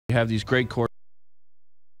We have these great courses.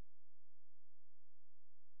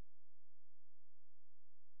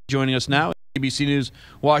 Joining us now, ABC News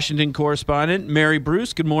Washington correspondent Mary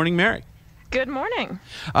Bruce. Good morning, Mary. Good morning.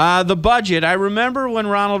 The budget. I remember when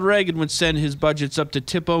Ronald Reagan would send his budgets up to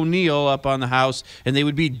Tip O'Neill up on the House, and they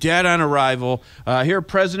would be dead on arrival. Here,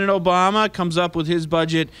 President Obama comes up with his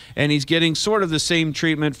budget, and he's getting sort of the same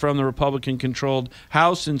treatment from the Republican-controlled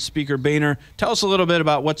House and Speaker Boehner. Tell us a little bit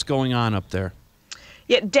about what's going on up there.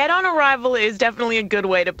 Yeah, dead on arrival is definitely a good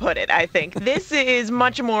way to put it, I think. This is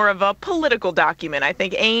much more of a political document, I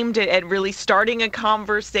think, aimed at really starting a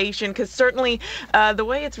conversation, because certainly the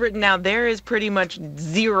way it's written now, there is pretty much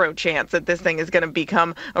zero chance that this thing is going to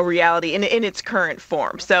become a reality in its current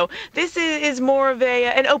form. So this is more of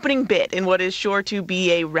an opening bid in what is sure to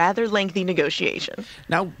be a rather lengthy negotiation.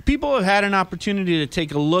 Now, people have had an opportunity to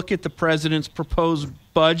take a look at the president's proposed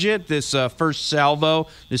budget, this first salvo,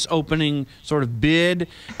 this opening sort of bid,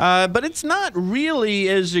 but it's not really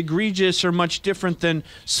as egregious or much different than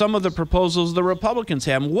some of the proposals the Republicans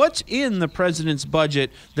have. What's in the president's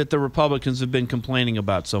budget that the Republicans have been complaining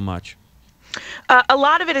about so much? A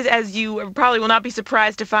lot of it is, as you probably will not be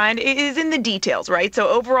surprised to find, is in the details, right? So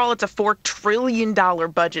overall, it's a $4 trillion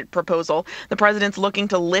budget proposal. The president's looking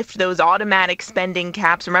to lift those automatic spending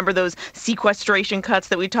caps. Remember those sequestration cuts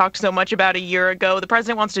that we talked so much about a year ago? The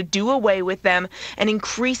president wants to do away with them and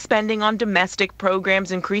increase spending on domestic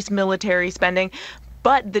programs, increase military spending.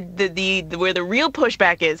 But where the real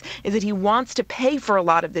pushback is that he wants to pay for a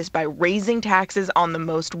lot of this by raising taxes on the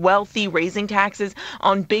most wealthy, raising taxes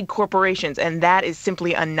on big corporations, and that is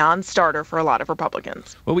simply a non-starter for a lot of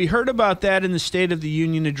Republicans. Well, we heard about that in the State of the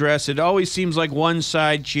Union address. It always seems like one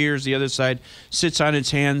side cheers, the other side sits on its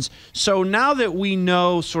hands. So now that we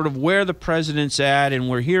know sort of where the president's at and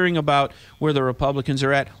we're hearing about where the Republicans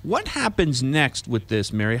are at, what happens next with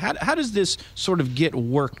this, Mary? How does this sort of get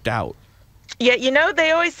worked out? Yeah, you know,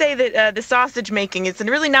 they always say that the sausage making is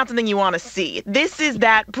really not something you want to see. This is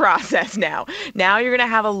that process now. Now you're going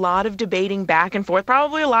to have a lot of debating back and forth,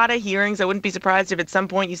 probably a lot of hearings. I wouldn't be surprised if at some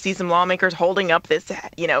point you see some lawmakers holding up this,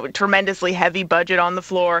 tremendously heavy budget on the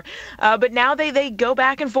floor. But now they go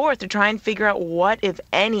back and forth to try and figure out what, if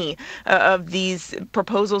any, of these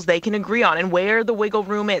proposals they can agree on and where the wiggle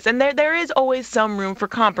room is. And there is always some room for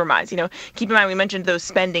compromise. You know, keep in mind, we mentioned those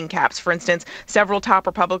spending caps. For instance, several top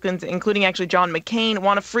Republicans, including actually John McCain,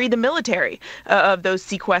 want to free the military of those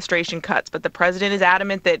sequestration cuts. But the president is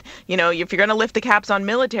adamant that, if you're going to lift the caps on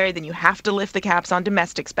military, then you have to lift the caps on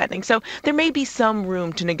domestic spending. So there may be some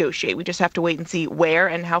room to negotiate. We just have to wait and see where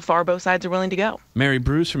and how far both sides are willing to go. Mary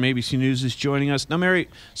Bruce from ABC News is joining us. Now, Mary,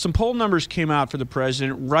 some poll numbers came out for the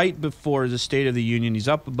president right before the State of the Union. He's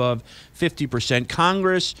up above 50%.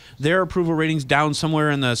 Congress, their approval ratings down somewhere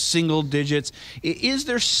in the single digits. Is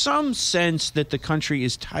there some sense that the country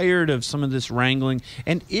is tired of some of this wrangling?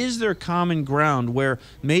 And is there common ground where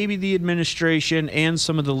maybe the administration and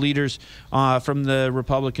some of the leaders from the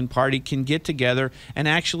Republican Party can get together and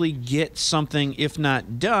actually get something, if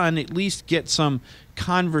not done, at least get some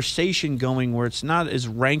conversation going where it's not as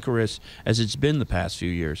rancorous as it's been the past few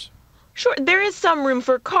years? Sure. There is some room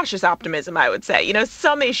for cautious optimism, I would say.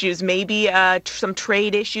 Some issues, maybe some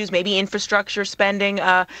trade issues, maybe infrastructure spending,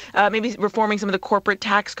 maybe reforming some of the corporate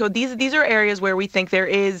tax code. These are areas where we think there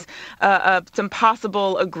is some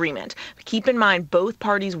possible agreement. Keep in mind, both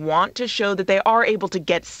parties want to show that they are able to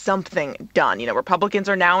get something done. Republicans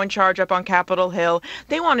are now in charge up on Capitol Hill.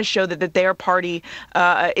 They want to show that their party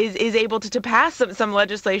is able to pass some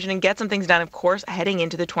legislation and get some things done, of course, heading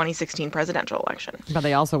into the 2016 presidential election. But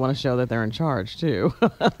they also want to show that they're in charge, too.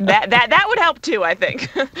 that would help, too, I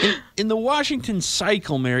think. In the Washington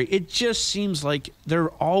cycle, Mary, it just seems like they're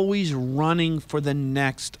always running for the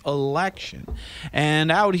next election.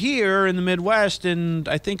 And out here in the Midwest, and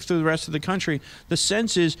I think through the rest of the country, the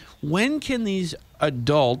sense is, when can these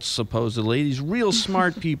adults, supposedly, these real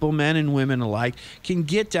smart people, men and women alike, can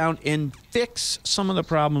get down and fix some of the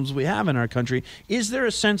problems we have in our country? Is there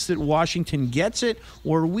a sense that Washington gets it,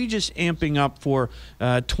 or are we just amping up for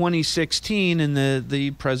 2016 and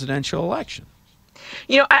the presidential election?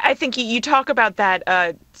 I think you talk about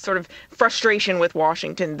that sort of frustration with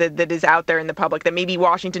Washington that is out there in the public, that maybe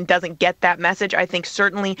Washington doesn't get that message. I think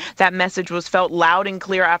certainly that message was felt loud and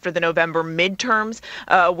clear after the November midterms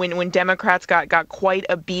when Democrats got quite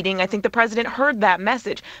a beating. I think the president heard that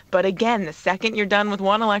message. But again, the second you're done with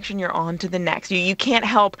one election, you're on to the next. You can't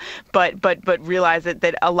help but realize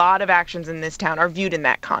that a lot of actions in this town are viewed in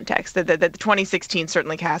that context, that the 2016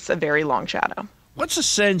 certainly casts a very long shadow. What's the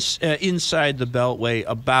sense inside the Beltway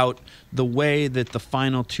about the way that the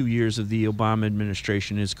final 2 years of the Obama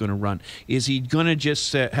administration is going to run? Is he going to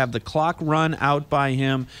just have the clock run out by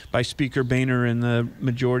him, by Speaker Boehner and the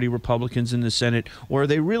majority Republicans in the Senate, or are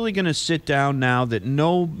they really going to sit down now that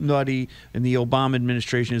nobody in the Obama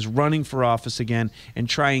administration is running for office again and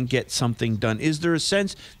try and get something done? Is there a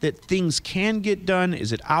sense that things can get done?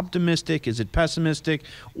 Is it optimistic? Is it pessimistic?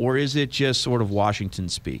 Or is it just sort of Washington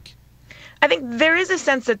speak? I think there is a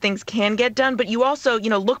sense that things can get done, but you also,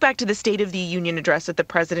 look back to the State of the Union address that the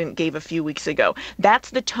president gave a few weeks ago. That's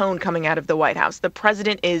the tone coming out of the White House. The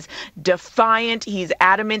president is defiant. He's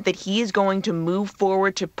adamant that he is going to move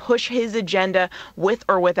forward to push his agenda with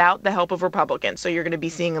or without the help of Republicans. So you're going to be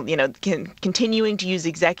seeing, continuing to use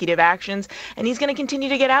executive actions, and he's going to continue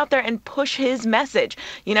to get out there and push his message,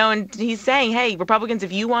 and he's saying, hey, Republicans,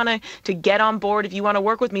 if you want to get on board, if you want to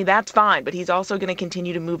work with me, that's fine. But he's also going to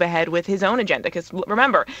continue to move ahead with his own agenda, because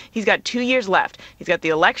remember, he's got 2 years left. He's got the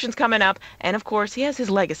elections coming up, and of course, he has his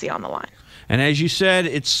legacy on the line. And as you said,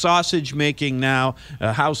 it's sausage making now.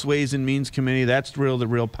 House Ways and Means Committee, that's where the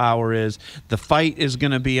real power is. The fight is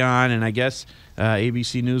going to be on, and I guess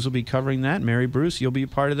ABC News will be covering that. Mary Bruce, you'll be a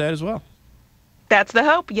part of that as well. That's the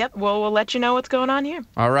hope. Yep. Well, we'll let you know what's going on here.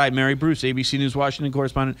 All right, Mary Bruce, ABC News Washington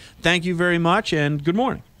correspondent. Thank you very much, and good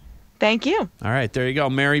morning. Thank you. All right, there you go.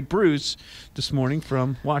 Mary Bruce this morning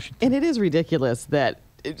from Washington. And it is ridiculous that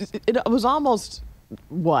it was almost,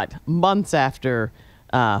 months after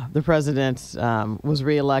the president was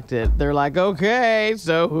reelected. They're like, okay,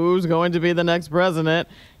 so who's going to be the next president,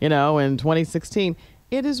 in 2016?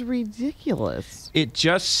 It is ridiculous. It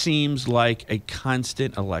just seems like a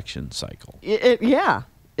constant election cycle. Yeah,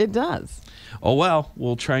 it does. Oh, well,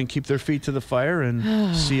 we'll try and keep their feet to the fire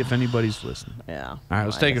and see if anybody's listening. Yeah. All right,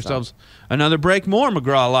 let's take ourselves another break. More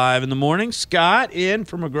McGraw Live in the morning. Scott in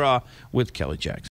for McGraw with Kelly Jackson.